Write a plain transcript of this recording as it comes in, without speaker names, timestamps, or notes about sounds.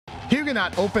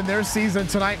Huguenot opened their season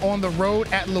tonight on the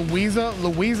road at Louisa.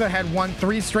 Louisa had won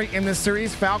 3 straight in this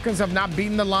series. Falcons have not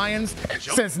beaten the Lions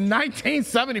since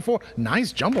 1974.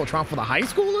 Nice jumbotron for the high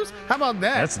schoolers. How about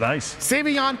that? That's nice.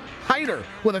 Savion Hyder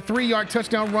with a 3-yard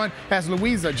touchdown run as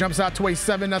Louisa jumps out to a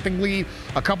 7-0 lead.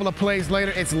 A couple of plays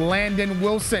later, it's Landon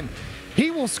Wilson. He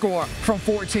will score from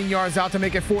 14 yards out to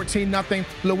make it 14-0.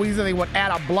 Louisa, they would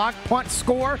add a block punt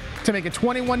score to make it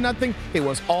 21-0. It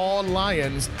was all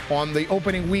Lions on the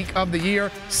opening week of the year.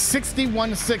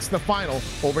 61-6 the final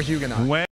over Huguenot.